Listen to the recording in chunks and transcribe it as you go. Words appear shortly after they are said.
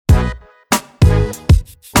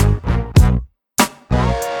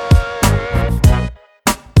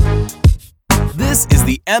This is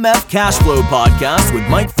the MF Cash Flow Podcast with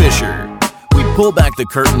Mike Fisher. We pull back the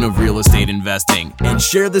curtain of real estate investing and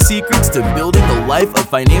share the secrets to building the life of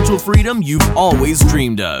financial freedom you've always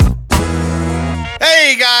dreamed of.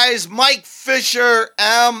 Hey guys, Mike Fisher,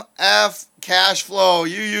 MF Cash Flow.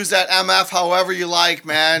 You use that MF however you like,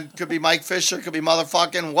 man. Could be Mike Fisher, could be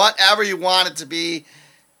motherfucking whatever you want it to be.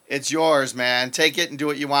 It's yours, man. Take it and do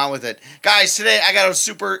what you want with it. Guys, today I got a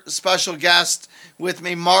super special guest with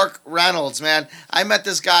me, Mark Reynolds, man. I met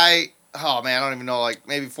this guy, oh man, I don't even know, like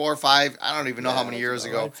maybe 4 or 5, I don't even know how many years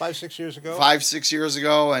ago. Right, 5, 6 years ago. 5, 6 years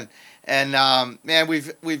ago, and man,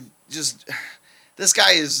 we've just, this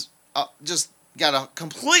guy is just got a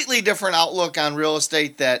completely different outlook on real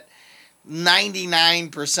estate that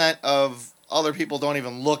 99% of other people don't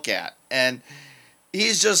even look at, and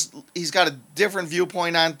he's got a different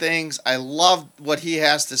viewpoint on things. I love what he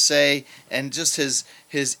has to say and just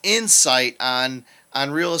his insight on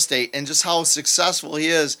real estate and just how successful he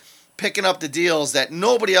is picking up the deals that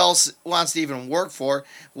nobody else wants to even work for.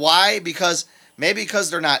 Why? Because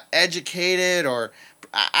they're not educated, or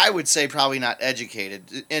I would say probably not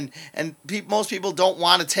educated. And most people don't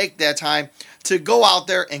want to take that time to go out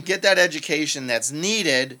there and get that education that's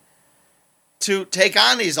needed to take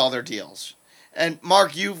on these other deals. And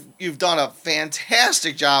Mark, you've done a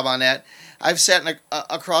fantastic job on that. I've sat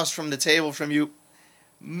across from the table from you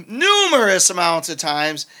numerous amounts of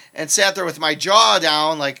times and sat there with my jaw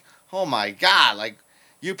down like, oh my God, like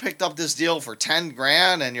you picked up this deal for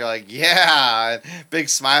 $10,000 and you're like, yeah, big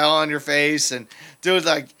smile on your face. And dude,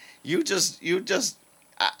 like you just,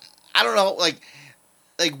 I don't know, like,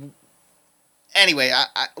 anyway,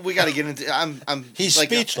 we got to get into. He's like,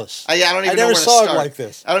 speechless. I don't even know never where to saw start. him like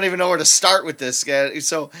this. I don't even know where to start with this guy.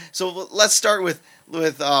 So let's start with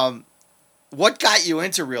what got you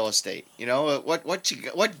into real estate? You know, what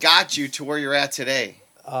got you to where you're at today?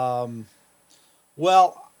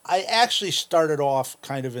 Well, I actually started off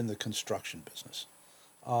kind of in the construction business.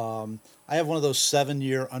 I have one of those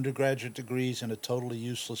 7-year undergraduate degrees in a totally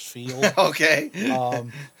useless field. Okay.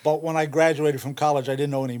 But when I graduated from college, I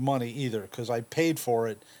didn't owe any money either because I paid for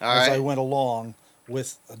it I went along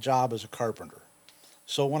with a job as a carpenter.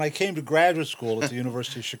 So when I came to graduate school at the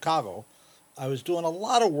University of Chicago, I was doing a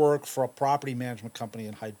lot of work for a property management company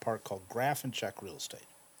in Hyde Park called Graf and Check Real Estate.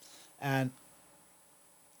 And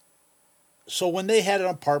so when they had an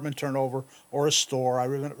apartment turnover or a store, I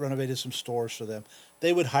renovated some stores for them.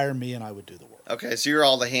 They would hire me and I would do the work. Okay, so you're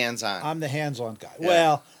all the hands-on. I'm the hands-on guy. Yeah.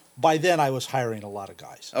 Well, by then I was hiring a lot of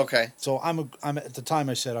guys. Okay. So I'm at the time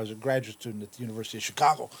I said I was a graduate student at the University of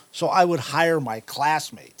Chicago. So I would hire my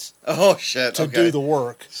classmates Oh shit. to Okay. do the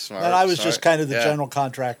work. Smart, and I was smart. just kind of the Yeah. general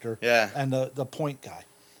contractor and the point guy.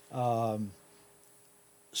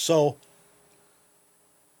 So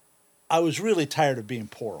I was really tired of being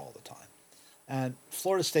poor all the time. And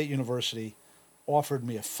Florida State University offered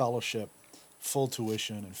me a fellowship, full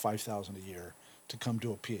tuition, and $5,000 a year to come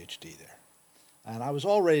do a PhD there. And I was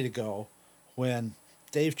all ready to go when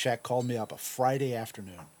Dave Check called me up a Friday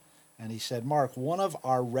afternoon, and he said, Mark, one of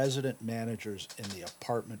our resident managers in the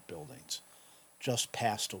apartment buildings just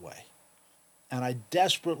passed away. And I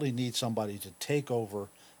desperately need somebody to take over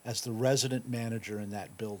as the resident manager in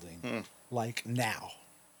that building, like now.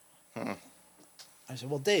 I said,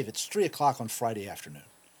 well, Dave, it's 3 o'clock on Friday afternoon.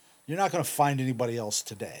 You're not going to find anybody else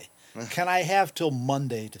today. Can I have till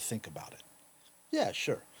Monday to think about it? Yeah,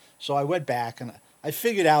 sure. So I went back and I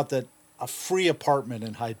figured out that a free apartment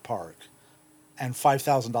in Hyde Park and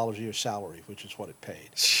 $5,000 a year salary, which is what it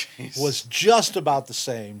paid, was just about the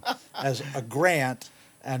same as a grant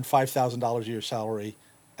and $5,000 a year salary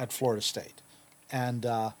at Florida State. And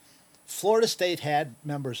Florida State had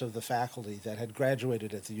members of the faculty that had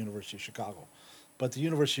graduated at the University of Chicago. But the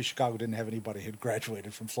University of Chicago didn't have anybody who had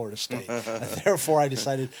graduated from Florida State. And therefore, I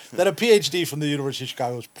decided that a PhD from the University of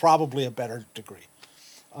Chicago was probably a better degree.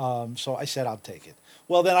 So I said, I'll take it.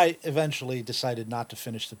 Well, then I eventually decided not to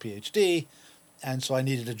finish the PhD, and so I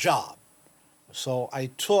needed a job. So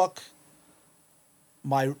I took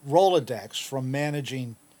my Rolodex from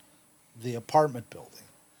managing the apartment building,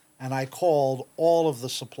 and I called all of the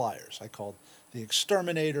suppliers. I called the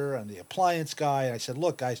exterminator and the appliance guy, and I said,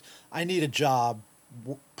 look, guys, I need a job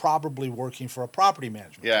probably working for a property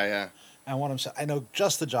management company. Yeah. And what I'm saying, I know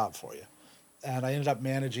just the job for you. And I ended up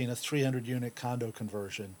managing a 300-unit condo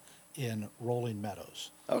conversion in Rolling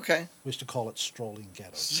Meadows. Okay. We used to call it Strolling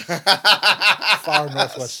Ghettos. Far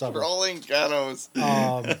northwest suburb. Strolling Ghettos.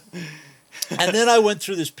 And then I went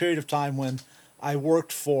through this period of time when I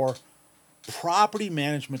worked for property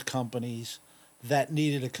management companies that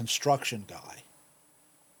needed a construction guy,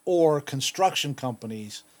 or construction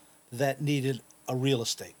companies that needed a real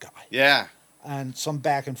estate guy. Yeah. and some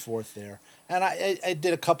back and forth there. And I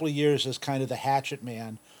did a couple of years as kind of the hatchet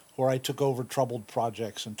man, where I took over troubled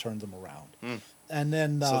projects and turned them around. And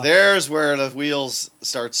then so there's where the wheels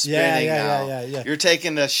start spinning now. Yeah. You're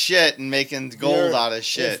taking the shit and making gold out of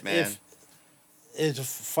shit, man. It's a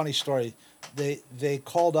funny story. They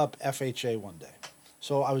called up FHA one day.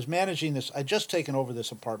 So I was managing this. I'd just taken over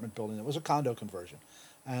this apartment building. It was a condo conversion.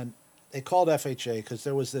 And they called FHA because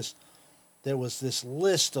there was this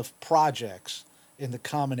list of projects in the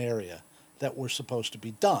common area that were supposed to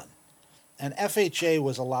be done. And FHA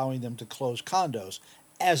was allowing them to close condos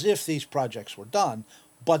as if these projects were done,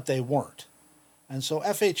 but they weren't. And so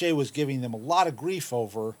FHA was giving them a lot of grief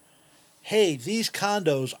over, hey, these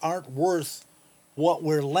condos aren't worth what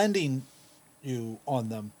we're lending you on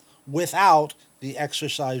them without the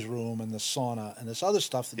exercise room and the sauna and this other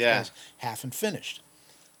stuff that you guys haven't finished.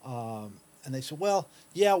 And they said, well,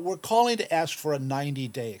 yeah, we're calling to ask for a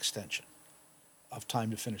 90-day extension of time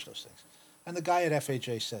to finish those things. And the guy at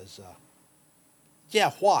FHA says,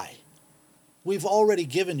 yeah, why? We've already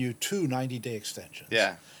given you 2 90-day extensions.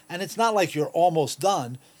 Yeah. And it's not like you're almost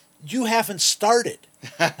done. You haven't started.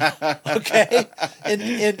 Okay?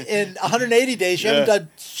 In 180 days, you haven't done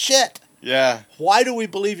shit. Yeah. Why do we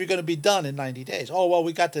believe you're going to be done in 90 days? Oh, well,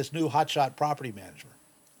 we got this new hotshot property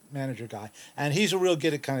manager guy, and he's a real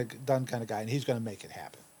get it kind of guy, and he's going to make it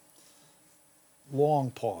happen.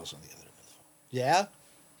 Long pause on the other end of the phone. Yeah?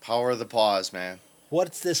 Power of the pause, man.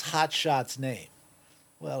 What's this hotshot's name?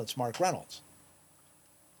 Well, it's Mark Reynolds.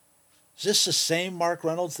 Is this the same Mark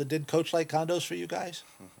Reynolds that did Coach Light condos for you guys?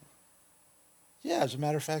 Yeah, as a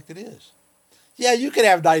matter of fact, it is. Yeah, you can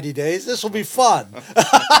have 90 days. This will be fun.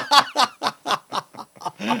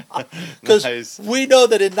 Because we know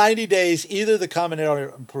that in 90 days, either the common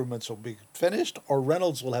area improvements will be finished or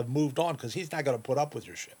Reynolds will have moved on because he's not going to put up with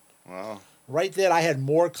your shit. Wow. Right then, I had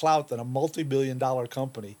more clout than a multi-billion-dollar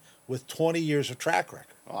company with 20 years of track record.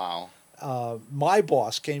 Wow. My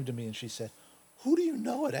boss came to me and she said, who do you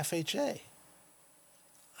know at FHA?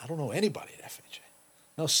 I don't know anybody at FHA.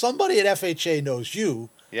 Now, somebody at FHA knows you.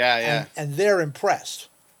 Yeah. And they're impressed.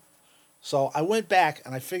 So I went back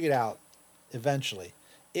and I figured out eventually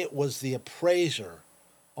it was the appraiser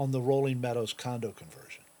on the Rolling Meadows condo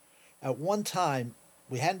conversion. At one time,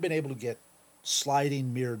 we hadn't been able to get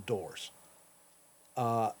sliding mirrored doors.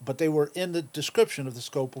 But they were in the description of the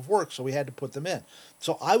scope of work, so we had to put them in.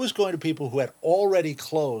 So I was going to people who had already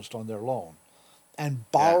closed on their loan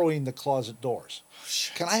and borrowing the closet doors.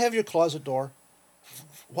 Can I have your closet door?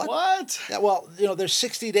 What? Yeah, well, there's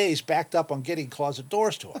 60 days backed up on getting closet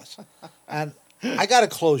doors to us. And I got to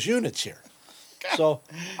close units here. So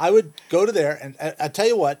I would go to there, and I tell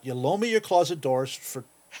you what, you loan me your closet doors for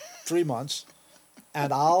 3 months,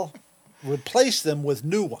 and I'll replace them with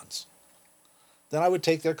new ones. Then I would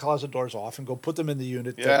take their closet doors off and go put them in the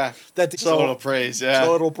unit. Yeah. Total praise, yeah.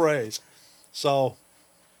 Total praise. So.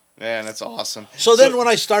 Man, that's awesome. So then when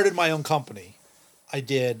I started my own company, I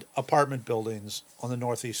did apartment buildings on the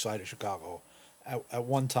northeast side of Chicago. At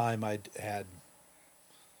one time, I had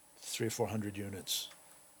 300 or 400 units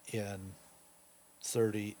in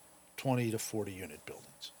 20 to 40 unit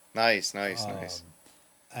buildings. Nice.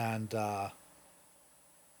 And,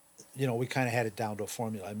 we kind of had it down to a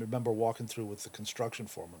formula. I remember walking through with the construction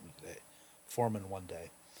foreman one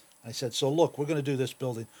day. I said, so look, we're going to do this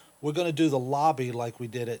building. We're going to do the lobby like we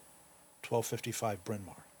did at 1255 Bryn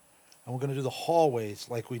Mawr. And we're going to do the hallways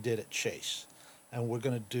like we did at Chase. And we're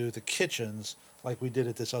going to do the kitchens like we did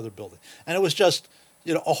at this other building. And it was just,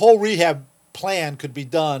 a whole rehab plan could be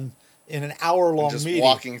done in an hour-long meeting. Just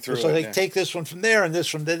walking through so they take this one from there and this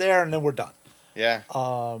from there, and then we're done. Yeah.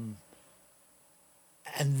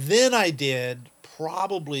 And then I did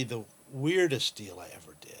probably the weirdest deal I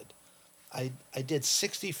ever did. I did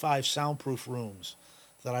 65 soundproof rooms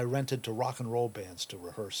that I rented to rock and roll bands to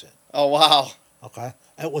rehearse in. Oh, wow. Okay.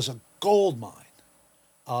 It was a gold mine.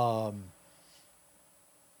 I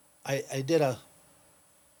did a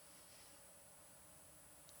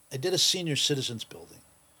senior citizens building,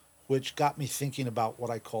 which got me thinking about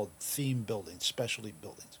what I called theme buildings, specialty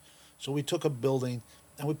buildings. So we took a building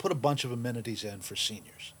and we put a bunch of amenities in for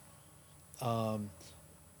seniors.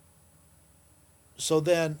 So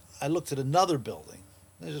then I looked at another building.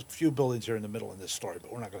 There's a few buildings here in the middle in this story,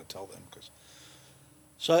 but we're not going to tell them.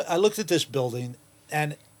 So I looked at this building,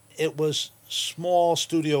 and it was small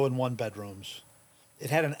studio and 1-bedrooms.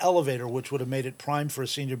 It had an elevator, which would have made it prime for a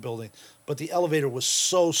senior building, but the elevator was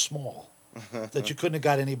so small that you couldn't have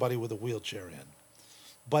got anybody with a wheelchair in.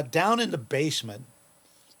 But down in the basement,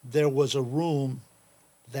 there was a room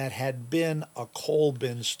that had been a coal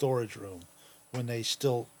bin storage room when they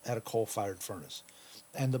still had a coal-fired furnace.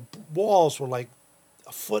 and the walls were like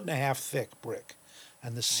a foot and a half thick brick,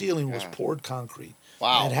 and the ceiling was poured concrete.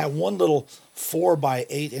 Wow. And it had one little 4 by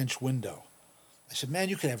 8 inch window. I said, man,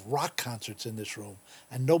 you could have rock concerts in this room,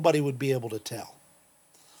 and nobody would be able to tell.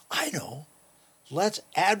 I know. Let's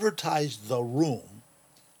advertise the room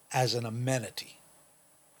as an amenity.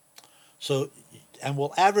 So, and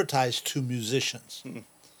we'll advertise to musicians.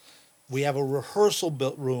 We have a rehearsal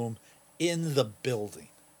room in the building.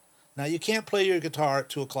 Now, you can't play your guitar at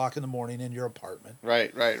 2 o'clock in the morning in your apartment.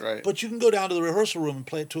 Right. But you can go down to the rehearsal room and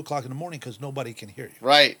play at 2 o'clock in the morning because nobody can hear you.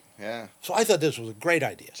 Right, yeah. So I thought this was a great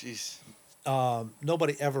idea. Jeez.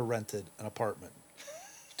 Nobody ever rented an apartment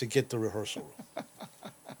to get the rehearsal room.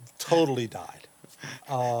 Totally died.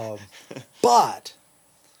 But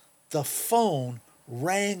the phone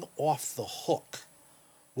rang off the hook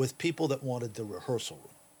with people that wanted the rehearsal room.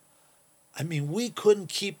 I mean, we couldn't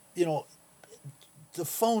keep, the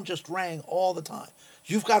phone just rang all the time.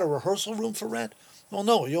 You've got a rehearsal room for rent? Well,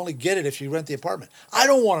 no, you only get it if you rent the apartment. I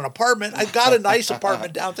don't want an apartment. I got a nice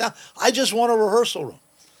apartment downtown. I just want a rehearsal room.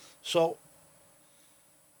 So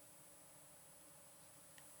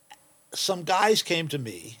some guys came to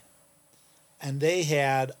me, and they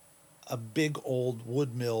had a big old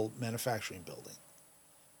wood mill manufacturing building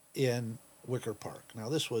in Wicker Park. Now,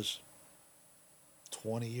 this was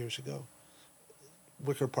 20 years ago.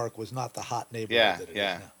 Wicker Park was not the hot neighborhood that it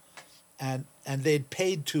is now. And they'd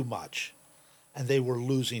paid too much, and they were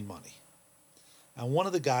losing money. And one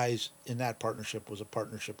of the guys in that partnership was a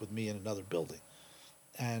partnership with me in another building.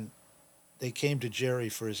 And they came to Jerry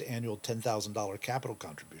for his annual $10,000 capital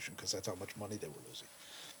contribution because that's how much money they were losing.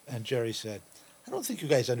 And Jerry said, I don't think you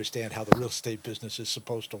guys understand how the real estate business is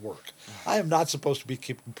supposed to work. I am not supposed to be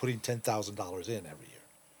putting $10,000 in every year.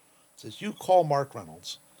 He says, you call Mark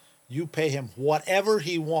Reynolds, you pay him whatever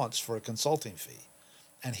he wants for a consulting fee,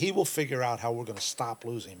 and he will figure out how we're going to stop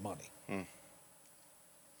losing money.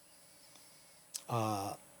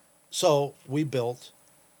 So we built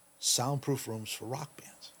soundproof rooms for rock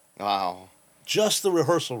bands. Wow. Just the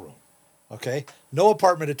rehearsal room, okay? No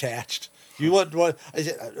apartment attached. You want I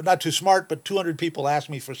said, not too smart, but 200 people asked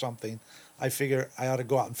me for something. I figure I ought to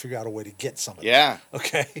go out and figure out a way to get some of it. Yeah.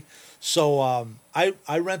 Okay. So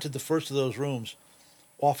I rented the first of those rooms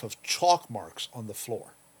off of chalk marks on the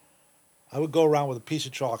floor. I would go around with a piece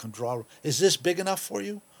of chalk and draw. Is this big enough for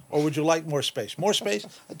you? Or would you like more space? More space?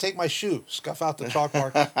 I'd take my shoe, scuff out the chalk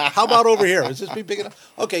mark. How about over here? Is this big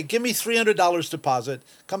enough? Okay, give me $300 deposit.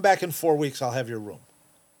 Come back in 4 weeks. I'll have your room.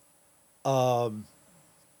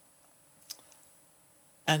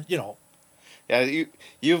 And Yeah,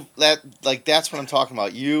 that's what I'm talking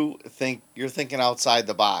about. You're thinking outside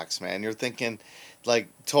the box, man. You're thinking like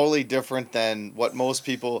totally different than what most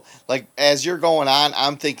people like. As you're going on,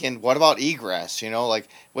 I'm thinking, what about egress? Like,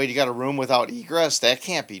 wait, you got a room without egress? That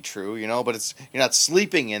can't be true, But you're not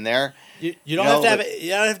sleeping in there. You don't have to have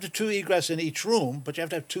you don't have to 2 egress in each room, but you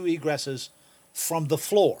have to have 2 egresses from the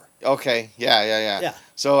floor. Okay, yeah.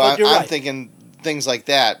 So I'm right. Thinking things like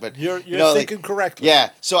that, but you're thinking correctly.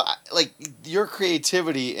 Yeah. So your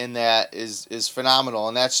creativity in that is phenomenal,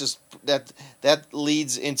 and that's just that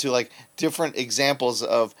leads into like different examples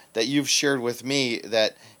of that you've shared with me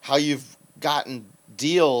that how you've gotten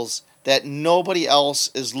deals that nobody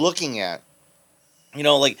else is looking at.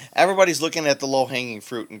 Like everybody's looking at the low-hanging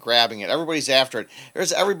fruit and grabbing it. Everybody's after it.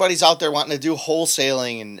 Everybody's out there wanting to do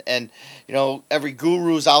wholesaling and every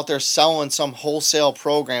guru's out there selling some wholesale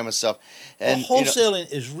program and stuff. And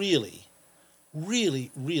wholesaling is really,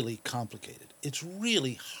 really, really complicated. It's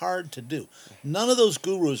really hard to do. None of those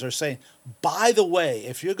gurus are saying, by the way,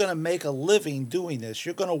 if you're going to make a living doing this,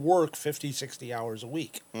 you're going to work 50, 60 hours a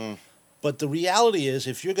week. But the reality is,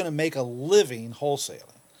 if you're going to make a living wholesaling,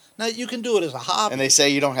 now, you can do it as a hobby. And they say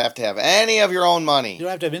you don't have to have any of your own money. You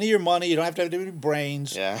don't have to have any of your money. You don't have to have any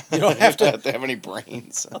brains. Yeah. You don't have to have any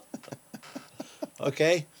brains.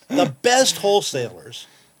 Okay? The best wholesalers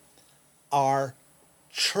are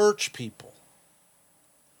church people.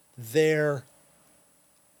 They're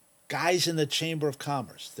guys in the Chamber of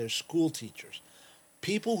Commerce. They're school teachers.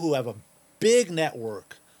 People who have a big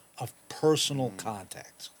network of personal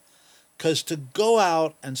contacts. Because to go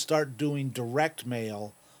out and start doing direct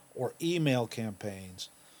mail or email campaigns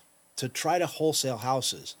to try to wholesale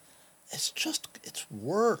houses, it's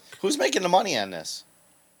work. Who's making the money on this?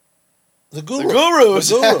 The guru. The gurus.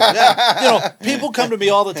 The guru, yeah. People come to me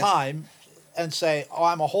all the time and say, oh,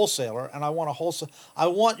 I'm a wholesaler and I want to wholesale. I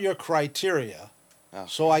want your criteria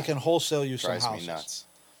so I can wholesale you some houses. Drives me nuts.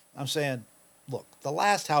 I'm saying, look, the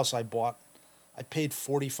last house I bought, I paid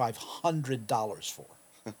 $4,500 for.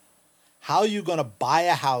 How are you going to buy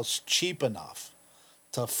a house cheap enough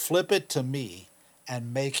to flip it to me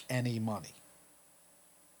and make any money.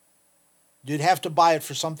 You'd have to buy it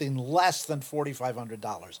for something less than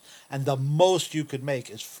 $4,500, and the most you could make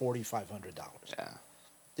is $4,500. Yeah.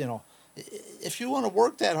 You know, if you want to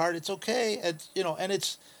work that hard, it's okay. And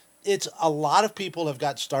it's a lot of people have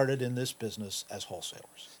got started in this business as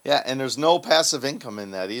wholesalers. Yeah, and there's no passive income in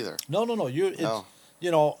that either. No. No. When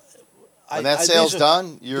that sale's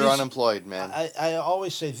done, you're unemployed, man. I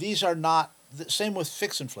always say these are not the same with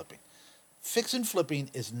fix and flipping. Fix and flipping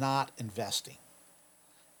is not investing.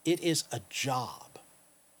 It is a job.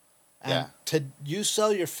 And you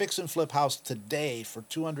sell your fix and flip house today for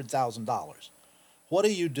 $200,000. What are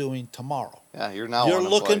you doing tomorrow? Yeah, you're now You're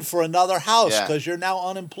unemployed. looking for another house because you're now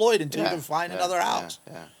unemployed until you can find another house.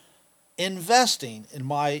 Yeah. Investing, in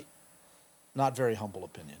my not very humble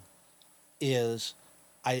opinion, is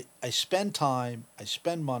I spend time, I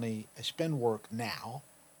spend money, I spend work now,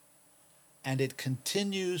 and it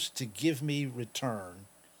continues to give me return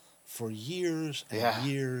for years and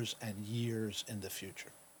years and years in the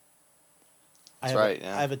future. I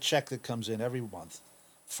have a check that comes in every month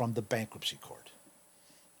from the bankruptcy court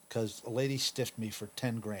because a lady stiffed me for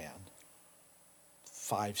 $10,000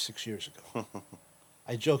 5-6 years ago.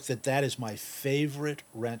 I joke that is my favorite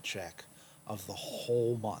rent check of the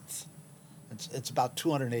whole month. It's about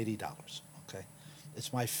 $280. Okay,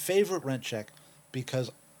 it's my favorite rent check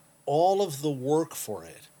because all of the work for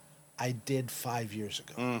it I did 5 years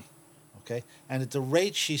ago. Okay, and at the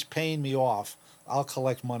rate she's paying me off, I'll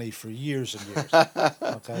collect money for years and years.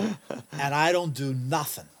 Okay, and I don't do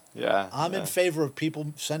nothing. Yeah, I'm in favor of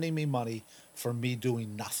people sending me money for me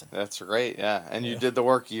doing nothing. That's great. Yeah, and you did the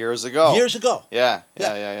work years ago. Years ago. Yeah.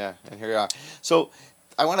 And here you are. So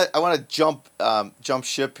I want to jump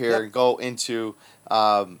ship here and go into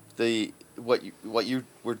what you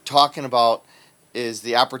were talking about is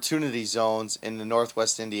the opportunity zones in the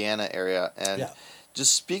Northwest Indiana area, and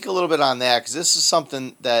just speak a little bit on that because this is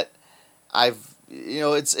something that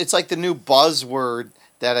it's like the new buzzword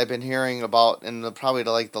that I've been hearing about in probably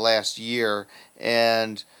the last year,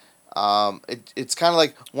 and it's kind of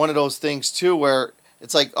like one of those things too where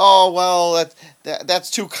it's like, oh well,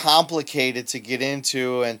 that's too complicated to get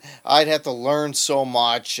into, and I'd have to learn so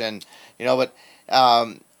much, and but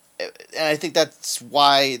and I think that's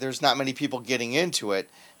why there's not many people getting into it.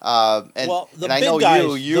 The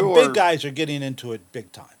big guys are getting into it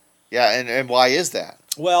big time. Yeah, and why is that?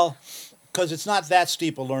 Well, because it's not that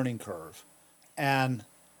steep a learning curve, and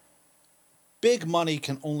big money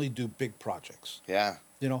can only do big projects. Yeah.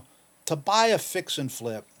 To buy a fix and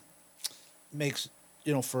flip makes,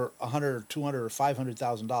 for $100 or $200 or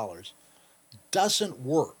 $500,000 doesn't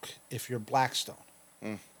work if you're Blackstone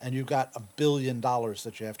and you've got $1 billion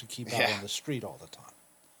that you have to keep out on the street all the time.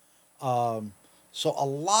 So a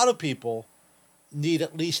lot of people need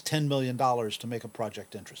at least $10 million to make a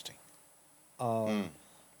project interesting.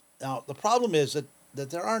 Now, the problem is that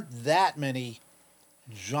there aren't that many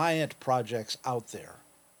giant projects out there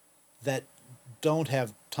that don't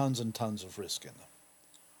have tons and tons of risk in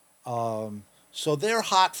them. So they're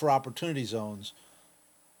hot for opportunity zones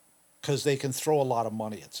because they can throw a lot of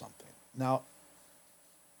money at something. Now,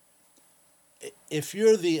 if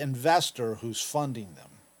you're the investor who's funding them,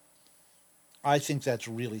 I think that's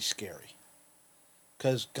really scary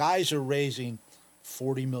because guys are raising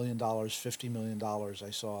 $40 million, $50 million.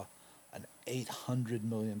 I saw an $800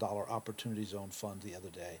 million opportunity zone fund the other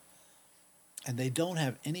day. And they don't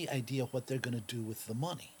have any idea what they're going to do with the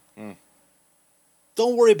money.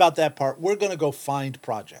 Don't worry about that part. We're going to go find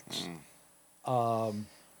projects.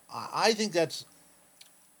 I think that's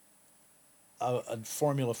a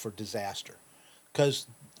formula for disaster. Because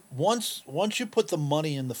once you put the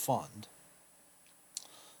money in the fund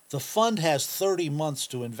has 30 months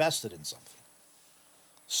to invest it in something.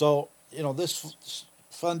 So, this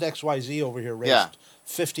Fund XYZ over here raised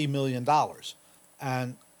 $50 million.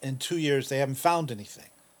 And in 2 years, they haven't found anything.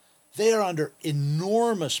 They are under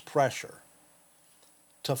enormous pressure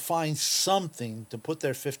to find something to put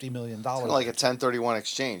their $50 million. It's kind of like a 1031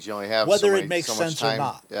 exchange. You only have whether it makes sense or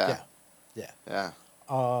not. Yeah.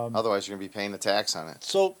 Otherwise, you're going to be paying the tax on it.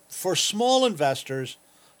 So for small investors,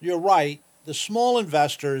 you're right. The small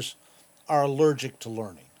investors are allergic to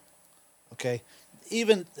learning. Okay?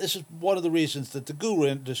 Even this is one of the reasons that the guru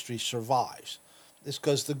industry survives. Is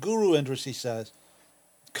because the guru industry says,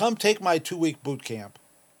 come take my 2-week boot camp,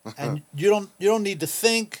 and you don't need to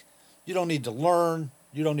think, you don't need to learn,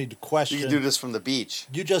 you don't need to question. You can do this from the beach.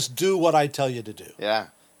 You just do what I tell you to do. Yeah.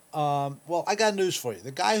 Well, I got news for you.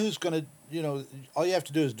 The guy who's going to, all you have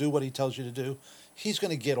to do is do what he tells you to do. He's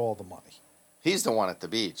going to get all the money. He's the one at the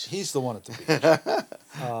beach. He's the one at the beach.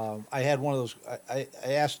 I had one of those. I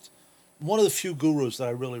asked one of the few gurus that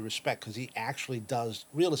I really respect because he actually does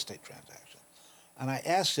real estate transactions. And I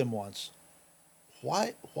asked him once,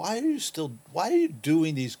 why are you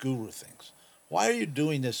doing these guru things? Why are you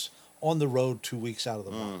doing this on the road 2 weeks out of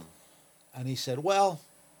the month? And he said, well,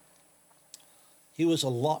 he was a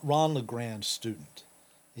Ron LeGrand student.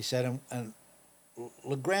 He said, and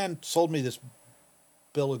LeGrand sold me this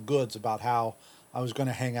bill of goods about how I was going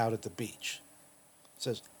to hang out at the beach. It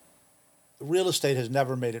says, real estate has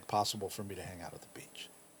never made it possible for me to hang out at the beach.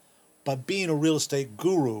 But being a real estate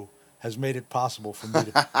guru has made it possible for me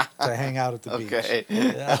to hang out at the beach. Okay.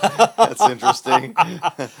 That's interesting.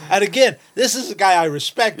 And again, this is a guy I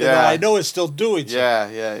respect and that I know is still doing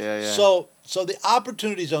something. Yeah. So the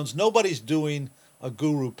opportunity zones, nobody's doing a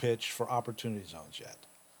guru pitch for opportunity zones yet.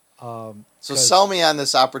 So sell me on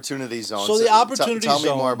this opportunity zone. So the opportunity tell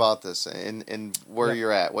zone, me more about this and where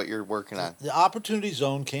you're at, what you're working on. The opportunity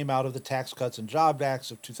zone came out of the Tax Cuts and Jobs Act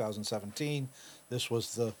of 2017. This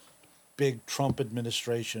was the big Trump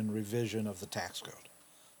administration revision of the tax code.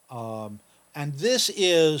 And this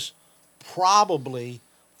is probably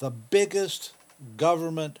the biggest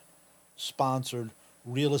government-sponsored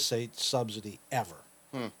real estate subsidy ever.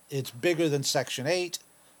 It's bigger than Section 8.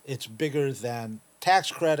 It's bigger than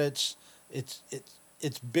tax credits. It's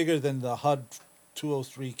bigger than the HUD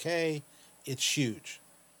 203K. It's huge.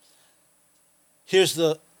 Here's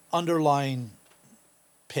the underlying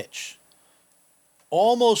pitch.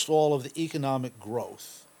 Almost all of the economic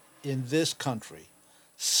growth in this country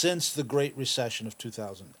since the Great Recession of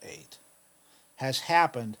 2008 has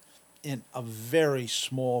happened in a very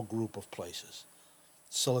small group of places.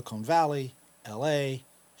 Silicon Valley, LA,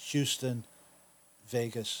 Houston,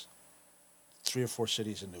 Vegas, 3 or 4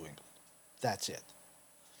 cities in New England. That's it.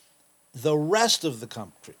 The rest of the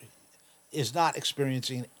country is not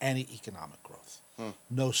experiencing any economic growth.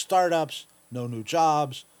 No startups, no new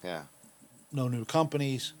jobs, no new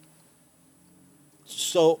companies.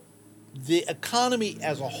 So the economy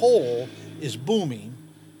as a whole is booming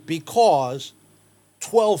because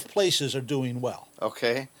 12 places are doing well.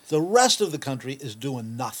 Okay. The rest of the country is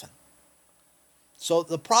doing nothing. So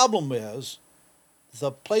the problem is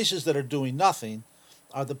the places that are doing nothing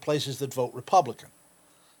are the places that vote Republican.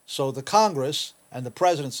 So the Congress and the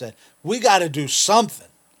president said, we got to do something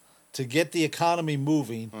to get the economy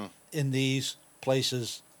moving in these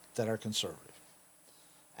places that are conservative.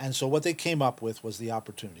 And so what they came up with was the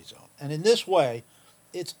opportunity zone. And in this way,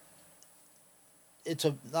 it's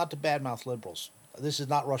not to badmouth liberals. This is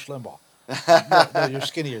not Rush Limbaugh. No, you're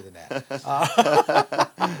skinnier than that.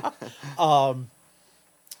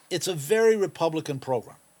 It's a very Republican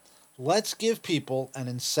program. Let's give people an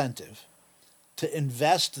incentive to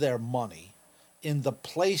invest their money in the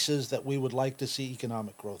places that we would like to see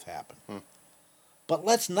economic growth happen. But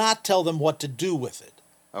let's not tell them what to do with it.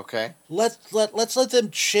 Okay. Let's let them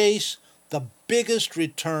chase the biggest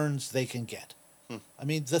returns they can get. I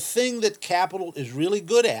mean, the thing that capital is really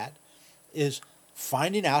good at is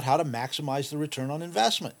finding out how to maximize the return on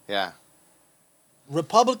investment. Yeah.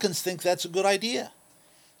 Republicans think that's a good idea.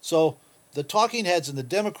 So the talking heads and the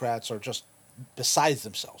Democrats are just beside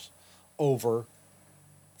themselves over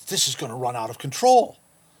this is going to run out of control.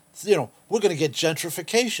 You know, we're going to get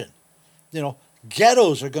gentrification. You know,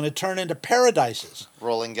 ghettos are going to turn into paradises.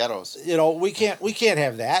 Rolling ghettos. You know, we can't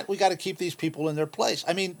have that. We got to keep these people in their place.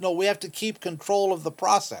 I mean, no, we have to keep control of the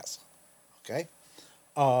process. Okay?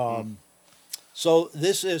 So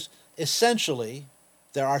this is essentially,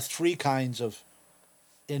 there are 3 kinds of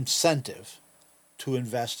incentive to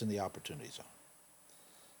invest in the opportunity zone.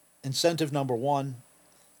 Incentive number 1,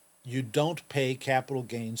 you don't pay capital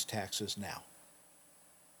gains taxes now.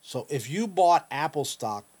 So if you bought Apple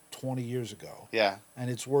stock 20 years ago, and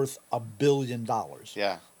it's worth $1 billion,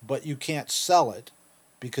 but you can't sell it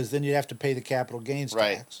because then you have to pay the capital gains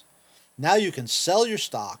tax. Now you can sell your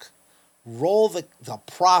stock, roll the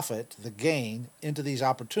profit, the gain, into these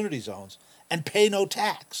opportunity zones, and pay no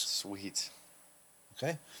tax. Sweet.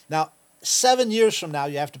 Okay? Now, 7 years from now,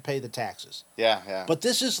 you have to pay the taxes. Yeah. But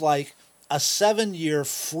this is like a 7-year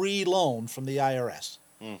free loan from the IRS.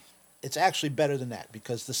 It's actually better than that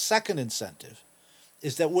because the second incentive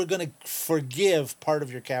is that we're going to forgive part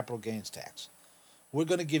of your capital gains tax. We're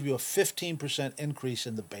going to give you a 15% increase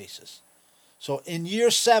in the basis. So in year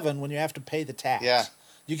 7, when you have to pay the tax,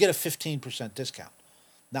 you get a 15% discount.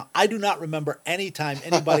 Now, I do not remember any time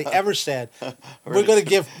anybody ever said we're going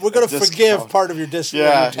to forgive part of your taxes.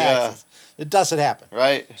 Yeah. It doesn't happen.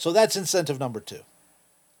 Right. So that's incentive number 2.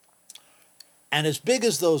 And as big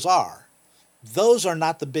as those are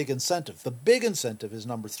not the big incentive. The big incentive is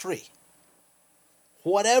number 3.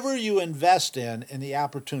 Whatever you invest in the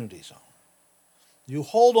opportunity zone, You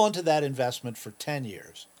hold on to that investment for 10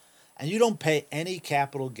 years, and you don't pay any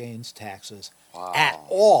capital gains taxes at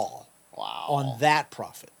all on that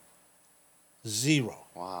profit. Zero.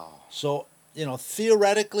 Wow. So,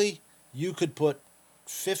 theoretically, you could put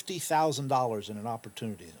 $50,000 in an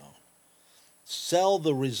opportunity zone, sell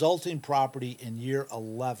the resulting property in year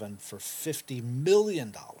 11 for $50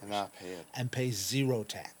 million, Not pay it. and pay zero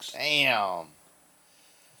tax. Damn.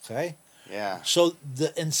 Okay? Yeah. So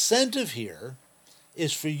the incentive here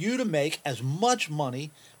is for you to make as much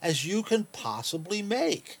money as you can possibly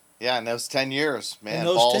make. Yeah, in those 10 years, man. In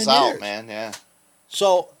those Balls 10 out, years. man. Yeah.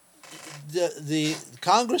 So the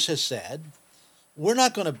Congress has said, we're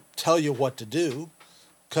not going to tell you what to do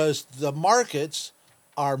because the markets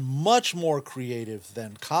are much more creative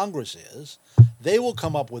than Congress is. They will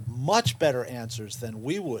come up with much better answers than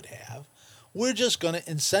we would have. We're just going to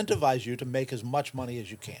incentivize you to make as much money as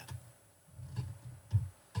you can.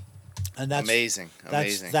 And that's amazing.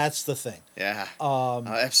 That's the thing. Yeah.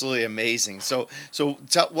 Absolutely amazing. So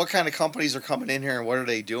what kind of companies are coming in here and what are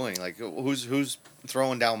they doing? Like who's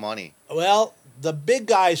throwing down money? Well, the big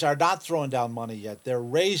guys are not throwing down money yet. They're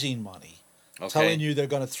raising money, telling you they're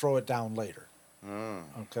going to throw it down later.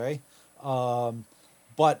 Okay?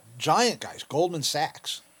 But giant guys, Goldman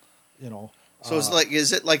Sachs, So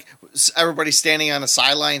is it like everybody standing on the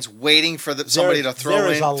sidelines waiting for somebody to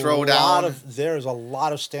throw down? There is a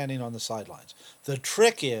lot of standing on the sidelines. The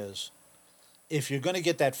trick is, if you're going to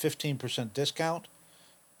get that 15% discount,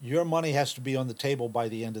 your money has to be on the table by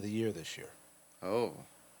the end of the year this year. Oh.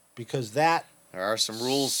 Because there are some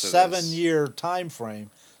rules to 7-year time frame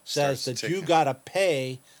says that you got to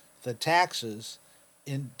pay the taxes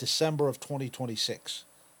in December of 2026.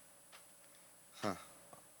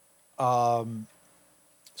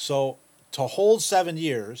 So to hold 7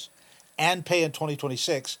 years and pay in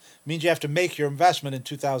 2026 means you have to make your investment in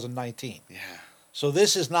 2019. Yeah. So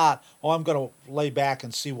this is not, I'm going to lay back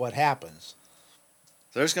and see what happens.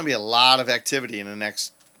 There's going to be a lot of activity in the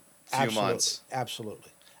next few months.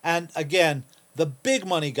 Absolutely. And again, the big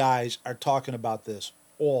money guys are talking about this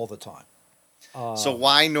all the time. So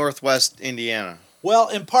why Northwest Indiana? Well,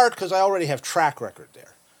 in part because I already have track record there.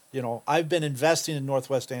 I've been investing in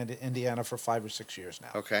Northwest Indiana for 5 or 6 years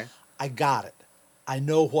now. Okay. I got it. I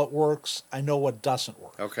know what works. I know what doesn't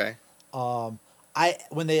work. Okay.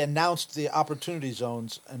 When they announced the opportunity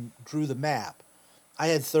zones and drew the map, I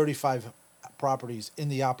had 35 properties in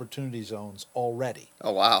the opportunity zones already.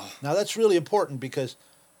 Oh, wow. Now, that's really important because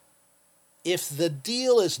if the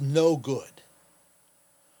deal is no good,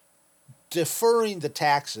 deferring the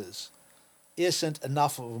taxes isn't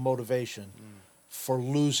enough of a motivation for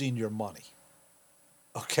losing your money.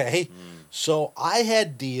 Okay? So I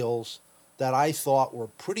had deals that I thought were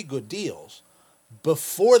pretty good deals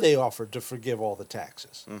before they offered to forgive all the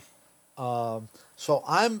taxes. So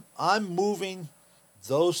I'm moving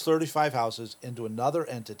those 35 houses into another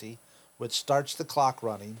entity which starts the clock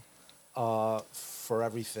running for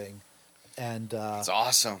everything. And that's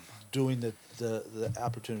awesome. Doing the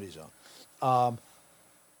opportunity zone.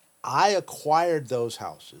 I acquired those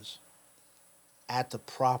houses at the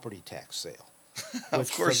property tax sale.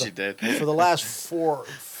 Of course you did. For the last 3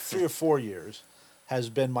 or 4 years has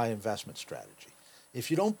been my investment strategy.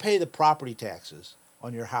 If you don't pay the property taxes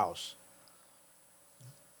on your house,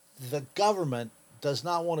 the government does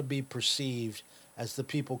not want to be perceived as the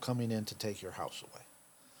people coming in to take your house away.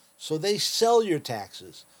 So they sell your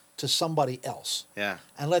taxes to somebody else. Yeah.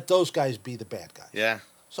 And let those guys be the bad guys. Yeah.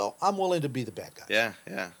 So I'm willing to be the bad guy. Yeah,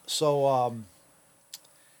 yeah. So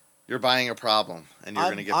you're buying a problem, and you're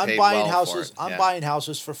going to get paid for it. I'm buying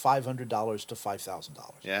houses for $500 to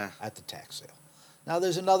 $5,000. Yeah. At the tax sale. Now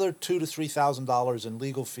there's another $2,000 to $3,000 in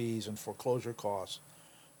legal fees and foreclosure costs,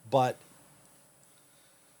 but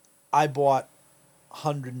I bought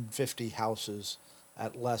 150 houses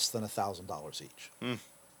at less than $1,000 each.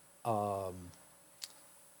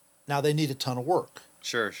 Now they need a ton of work.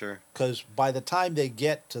 Sure. Because by the time they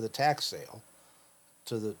get to the tax sale,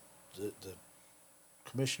 to the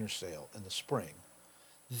commissioner's sale in the spring,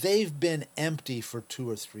 they've been empty for 2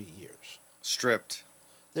 or 3 years. Stripped.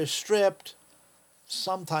 They're stripped.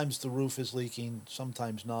 Sometimes the roof is leaking,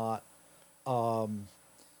 sometimes not.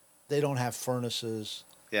 They don't have furnaces.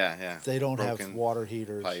 Yeah. They don't have water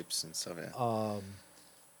heaters. Pipes and stuff, yeah.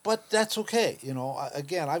 But that's okay.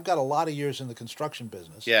 Again, I've got a lot of years in the construction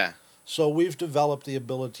business. Yeah. So we've developed the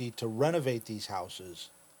ability to renovate these houses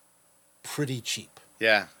pretty cheap.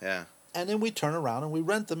 Yeah. And then we turn around and we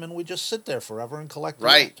rent them and we just sit there forever and collect the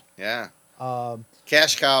rent. Yeah.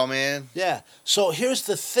 Cash cow, man. Yeah. So here's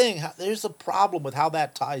the thing. Here's the problem with how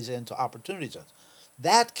that ties into opportunity zones.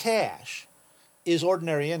 That cash is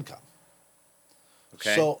ordinary income.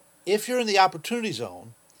 Okay. So if you're in the opportunity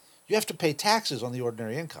zone, you have to pay taxes on the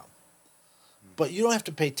ordinary income. But you don't have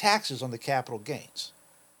to pay taxes on the capital gains.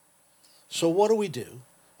 So what do?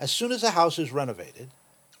 As soon as a house is renovated,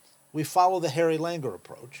 we follow the Harry Langer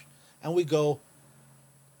approach, and we go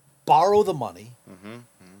borrow the money,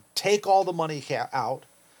 take all the money out,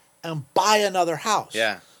 and buy another house.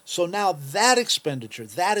 Yeah. So now that expenditure,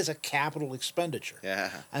 that is a capital expenditure. Yeah.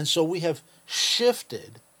 And so we have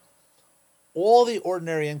shifted all the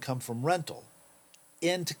ordinary income from rental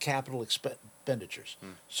into capital expenditures,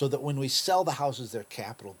 so that when we sell the houses, they're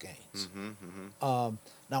capital gains.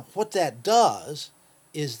 Now, what that does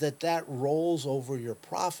is that rolls over your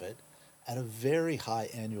profit at a very high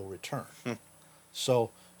annual return. So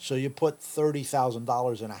you put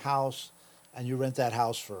 $30,000 in a house, and you rent that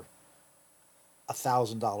house for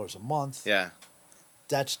 $1,000 a month. Yeah.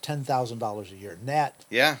 That's $10,000 a year net.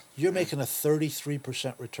 Yeah. You're making a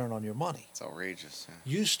 33% return on your money. It's outrageous. Yeah.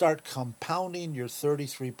 You start compounding your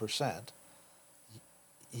 33%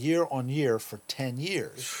 year on year for 10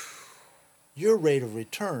 years. Your rate of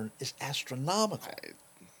return is astronomical.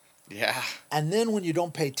 Yeah. And then when you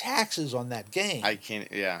don't pay taxes on that gain, I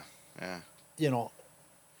can't. Yeah. Yeah.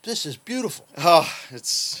 This is beautiful. Oh,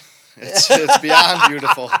 it's beyond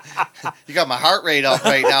beautiful. You got my heart rate up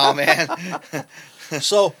right now, man.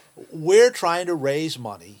 So we're trying to raise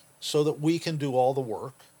money so that we can do all the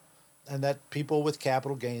work, and that people with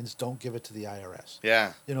capital gains don't give it to the IRS.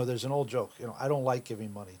 Yeah. There's an old joke. I don't like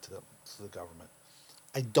giving money to the government.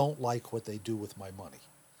 I don't like what they do with my money.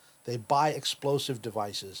 They buy explosive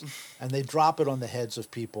devices and they drop it on the heads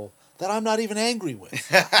of people that I'm not even angry with.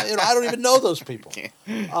 I don't even know those people.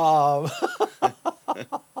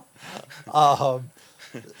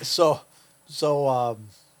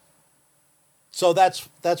 So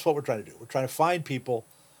that's what we're trying to do. We're trying to find people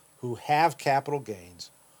who have capital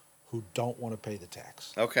gains who don't want to pay the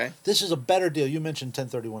tax. Okay. This is a better deal. You mentioned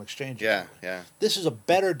 1031 exchange. Yeah, yeah. This is a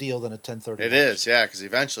better deal than a 1031. It is, yeah, because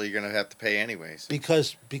eventually you're going to have to pay anyways.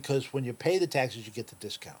 Because when you pay the taxes, you get the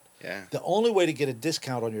discount. Yeah. The only way to get a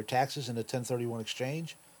discount on your taxes in a 1031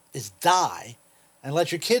 exchange is die and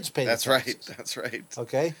let your kids pay the taxes. That's right.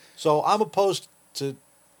 Okay? So I'm opposed to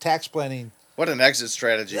tax planning. What an exit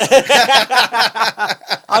strategy.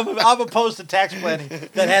 I'm opposed to tax planning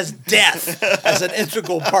that has death as an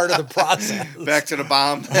integral part of the process. Back to the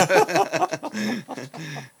bomb.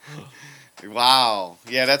 Wow.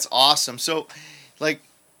 Yeah, that's awesome. So,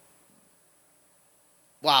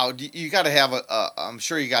 wow, you got to have I'm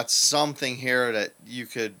sure you got something here that you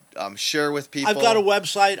could share with people. I've got a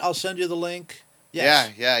website. I'll send you the link.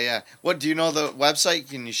 Yes. Yeah. What, do you know the website?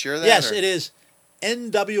 Can you share that? Yes, it is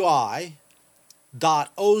NWI.OZ.com.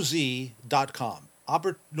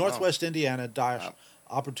 Northwest Indiana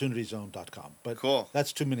opportunityzone.com. But cool.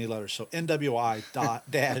 That's too many letters. So NWI-OZ.com.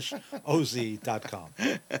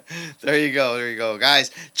 There you go.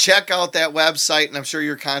 Guys, check out that website, and I'm sure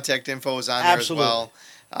your contact info is on there as well.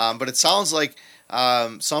 But it sounds like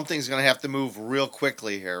something's going to have to move real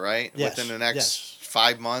quickly here, right? Yes. Within the next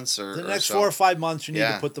 5 months or the next so. 4 or 5 months, you need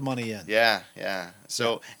to put the money in. Yeah.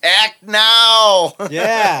 So act now.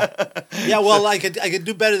 Yeah. Well, I could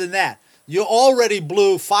do better than that. You already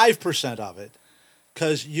blew 5% of it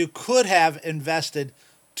because you could have invested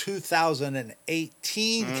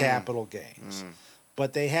 2018 capital gains,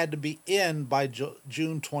 but they had to be in by June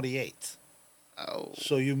 28th. Oh.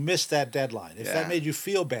 So you missed that deadline. If that made you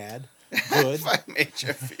feel bad, good. If I made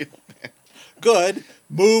you feel bad. Good.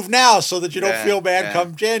 Move now so that you don't feel bad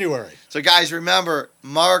come January. So guys, remember,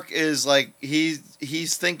 Mark is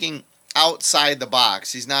he's thinking outside the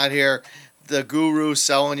box. He's not here the guru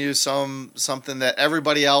selling you something that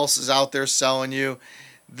everybody else is out there selling you.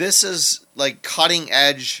 This is cutting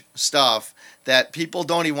edge stuff that people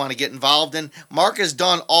don't even want to get involved in. Mark has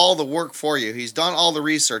done all the work for you. He's done all the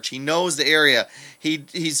research. He knows the area.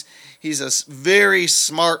 He's a very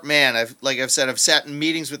smart man. I've said, I've sat in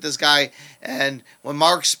meetings with this guy, and when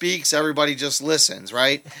Mark speaks, everybody just listens,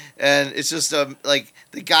 right? And it's just the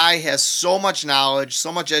guy has so much knowledge,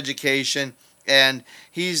 so much education, and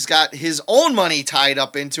he's got his own money tied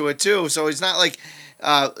up into it too. So he's not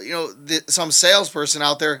some salesperson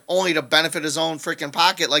out there only to benefit his own freaking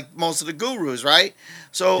pocket like most of the gurus, right?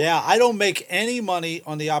 So yeah, I don't make any money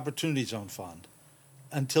on the Opportunity Zone Fund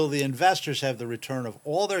until the investors have the return of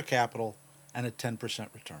all their capital and a 10%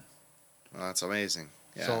 return. Well, that's amazing.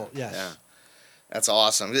 Yeah. So, yes. Yeah. That's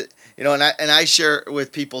awesome. And I share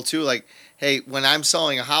with people too, hey, when I'm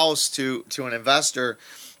selling a house to an investor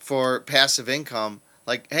for passive income,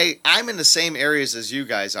 hey, I'm in the same areas as you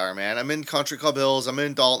guys are, man. I'm in Country Club Hills. I'm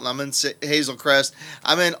in Dalton. I'm in Hazel Crest.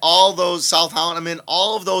 I'm in all those, South Holland. I'm in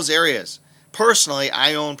all of those areas. personally,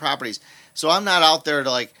 I own properties, so I'm not out there to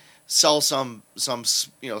like sell some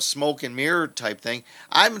smoke and mirror type thing.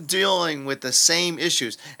 I'm dealing with the same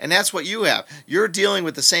issues, and that's what you have. You're dealing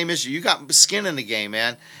with the same issue. You got skin in the game,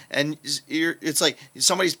 man, and it's like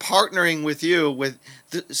somebody's partnering with you with.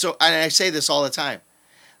 So and I say this all the time.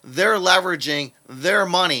 They're leveraging their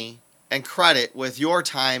money and credit with your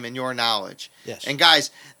time and your knowledge. Yes. And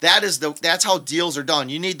guys, that's how deals are done.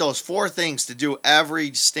 You need those 4 things to do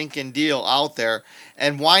every stinking deal out there.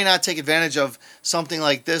 And why not take advantage of something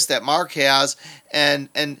like this that Mark has and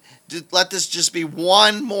let this just be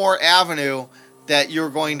one more avenue that you're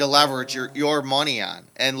going to leverage your money on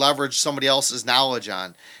and leverage somebody else's knowledge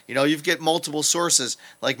on. You know, you get multiple sources.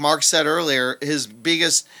 Like Mark said earlier, his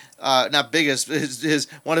biggest, not biggest, his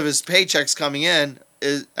one of his paychecks coming in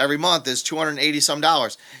is every month is $280 some.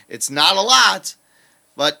 It's not a lot,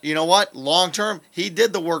 but you know what? Long term, he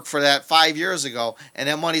did the work for that 5 years ago, and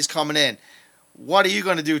that money's coming in. What are you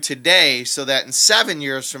going to do today so that in 7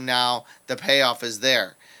 years from now, the payoff is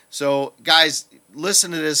there? So, guys, listen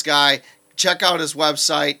to this guy. Check out his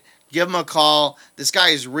website. Give him a call. This guy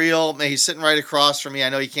is real. He's sitting right across from me. I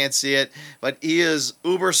know you can't see it, but he is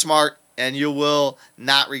uber smart, and you will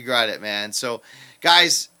not regret it, man. So,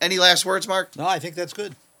 guys, any last words, Mark? No, I think that's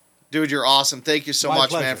good. Dude, you're awesome. Thank you so My much,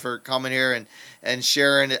 pleasure. man, for coming here and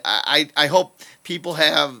sharing. I hope people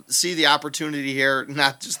see the opportunity here,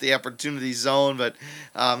 not just the opportunity zone, but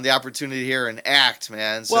the opportunity here and act,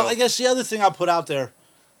 man. So, Well, I guess the other thing I'll put out there,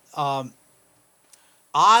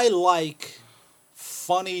 I like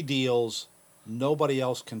funny deals nobody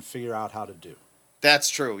else can figure out how to do. that's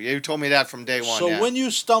true. You told me that from day one. So yeah. when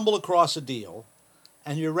you stumble across a deal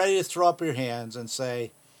and you're ready to throw up your hands and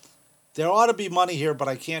say, there ought to be money here, but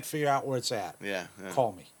I can't figure out where it's at,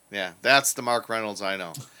 call me. Yeah, that's the Mark Reynolds I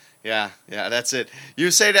know. Yeah, that's it.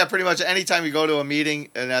 You say that pretty much anytime you go to a meeting,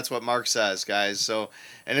 and that's what Mark says, guys. So,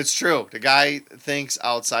 and it's true. The guy thinks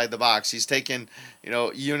outside the box. He's taking,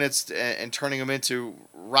 units and turning them into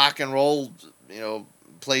rock and roll,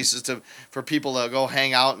 places for people to go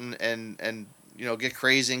hang out and get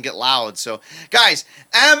crazy and get loud. So, guys,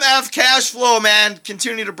 MF Cash Flow, man,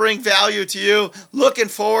 continue to bring value to you. Looking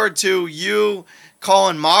forward to you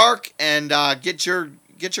calling Mark and get your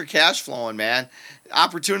cash flowing, man.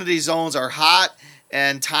 Opportunity zones are hot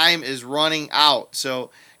and time is running out. So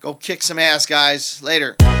go kick some ass, guys.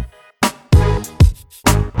 Later.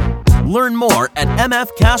 Learn more at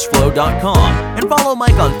mfcashflow.com and follow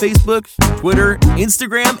Mike on Facebook, Twitter,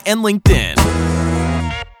 Instagram, and LinkedIn.